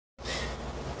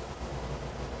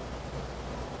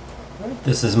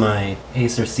This is my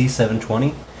Acer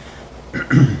C720.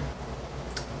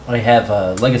 I have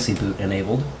a legacy boot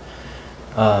enabled.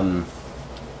 I've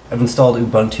installed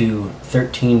Ubuntu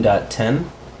 13.10,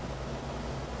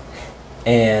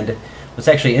 and what's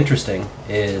actually interesting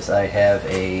is I have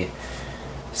a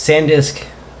SanDisk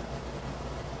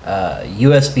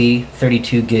USB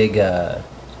 32 gig, I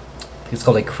think it's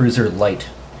called a Cruiser Lite.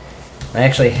 I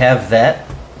actually have that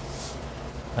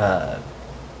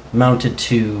mounted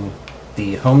to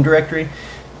the home directory,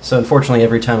 so unfortunately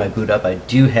every time I boot up I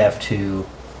do have to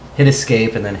hit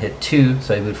escape and then hit 2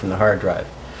 so I boot from the hard drive.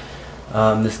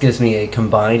 This gives me a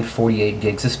combined 48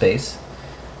 gigs of space.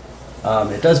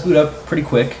 It does boot up pretty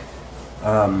quick.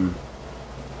 And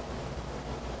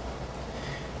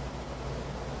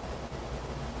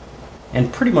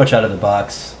pretty much out of the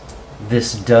box,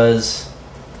 this does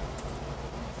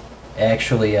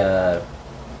actually,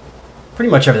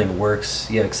 pretty much everything works.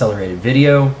 You have accelerated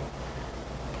video,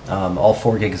 all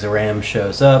 4 gigs of RAM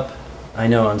shows up. I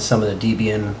know on some of the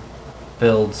Debian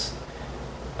builds,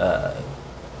 I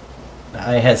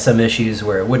had some issues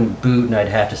where it wouldn't boot and I'd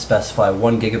have to specify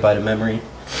 1 gigabyte of memory.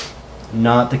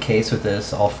 Not the case with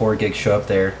this. All 4 gigs show up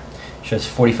there. It shows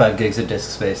 45 gigs of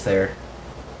disk space there.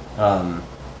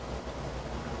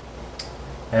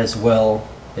 As well,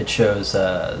 it shows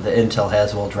the Intel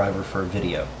Haswell driver for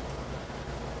video.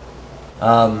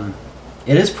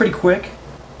 It is pretty quick.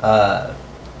 Out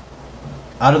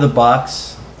of the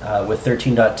box, with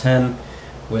 13.10,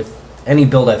 with any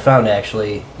build I found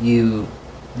actually, you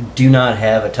do not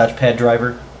have a touchpad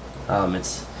driver.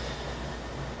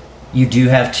 You do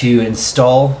have to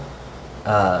install,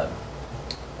 compile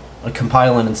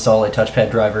and install a touchpad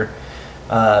driver.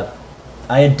 I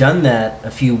had done that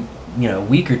a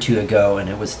week or 2 ago, and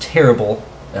it was terrible.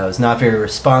 It was not very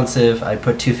responsive. I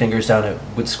put 2 fingers down, it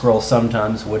would scroll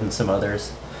sometimes, wouldn't some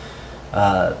others.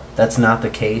 That's not the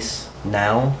case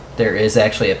now. There is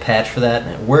actually a patch for that,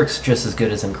 and it works just as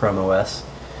good as in Chrome OS.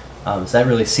 So that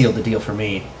really sealed the deal for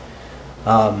me.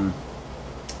 The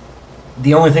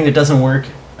only thing that doesn't work,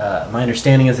 my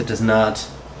understanding is it does not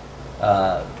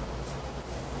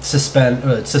suspend.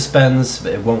 It suspends,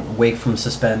 but it won't wake from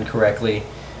suspend correctly.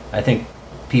 I think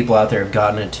people out there have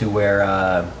gotten it to where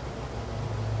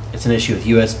it's an issue with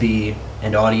USB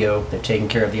and audio. They've taken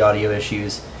care of the audio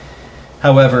issues.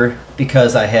 However,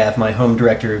 because I have my home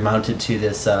directory mounted to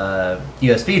this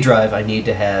USB drive, I need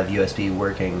to have USB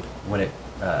working when it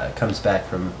comes back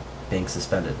from being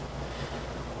suspended.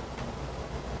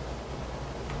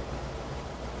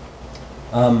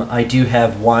 I do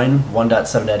have Wine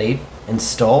 1.7.8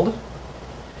 installed,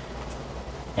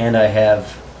 and I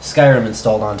have Skyrim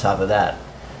installed on top of that.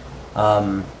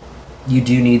 You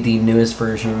do need the newest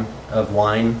version of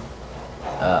Wine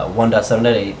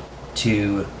 1.7.8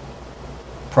 to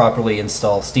properly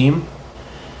install Steam.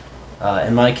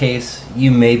 In my case,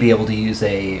 you may be able to use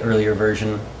a earlier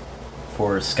version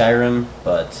for Skyrim,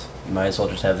 but you might as well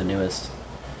just have the newest.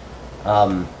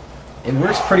 It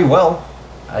works pretty well.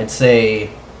 I'd say,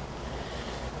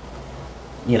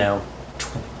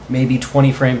 maybe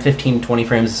 15-20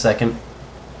 frames a second.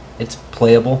 It's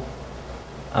playable.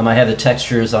 I have the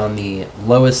textures on the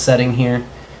lowest setting here.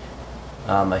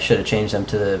 I should have changed them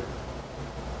to the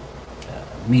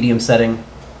medium setting.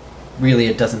 Really,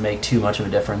 it doesn't make too much of a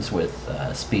difference with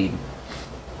speed.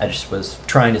 I just was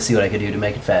trying to see what I could do to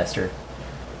make it faster.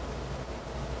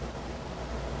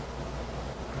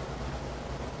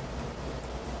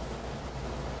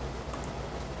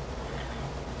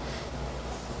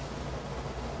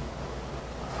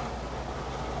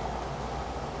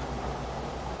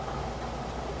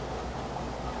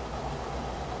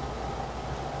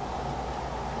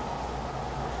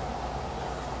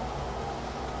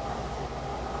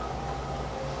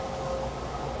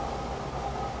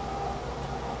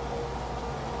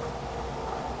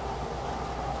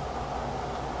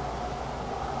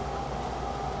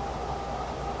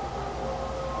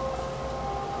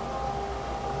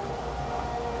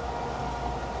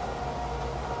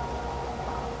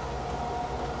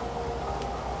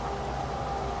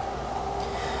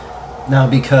 Now,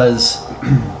 because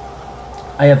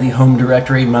I have the home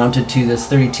directory mounted to this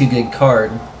 32 gig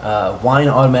card, Wine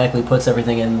automatically puts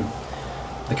everything in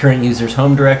the current user's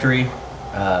home directory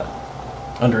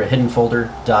under a hidden folder,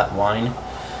 .wine,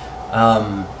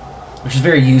 which is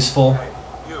very useful.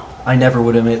 I never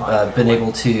would have been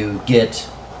able to get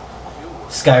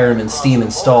Skyrim and Steam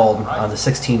installed on the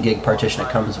 16 gig partition it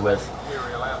comes with.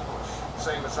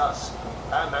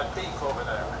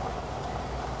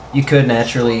 You could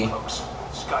naturally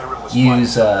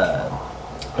use a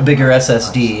bigger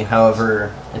SSD,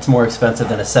 however, it's more expensive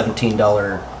than a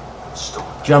 $17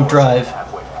 jump drive.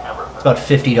 about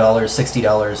 $50,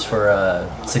 $60 for a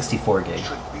 64 gig.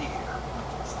 Should be here.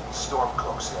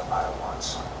 Stormcloak's nearby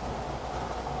once.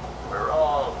 We're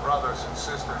all brothers and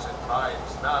sisters in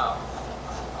times now.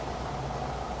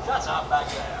 Shut up back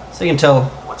there. So you can tell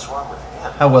What's wrong with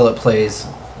him? how well it plays,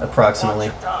 approximately.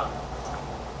 Watch your tongue.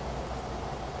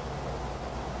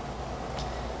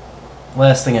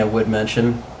 Last thing I would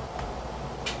mention,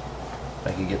 if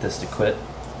I could get this to quit.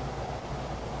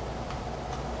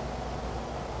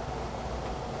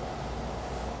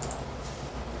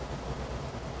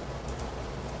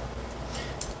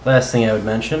 Last thing I would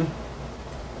mention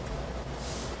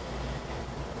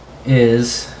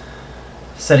is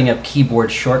setting up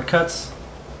keyboard shortcuts.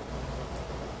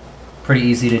 Pretty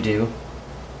easy to do.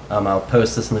 I'll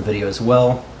post this in the video as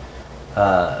well.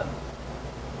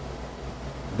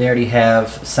 They already have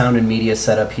sound and media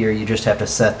set up here. You just have to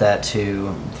set that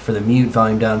to, for the mute,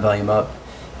 volume down, volume up,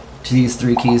 to these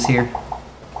three keys here.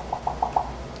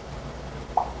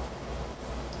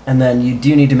 And then you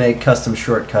do need to make custom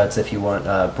shortcuts if you want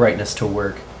brightness to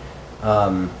work.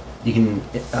 You can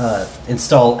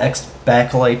install X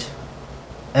backlight,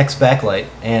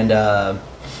 and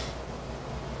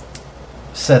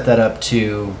set that up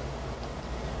to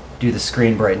do the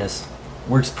screen brightness.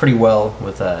 Works pretty well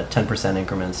with 10%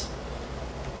 increments.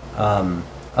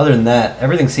 Other than that,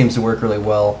 everything seems to work really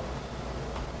well,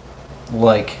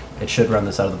 like it should run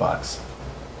this out of the box.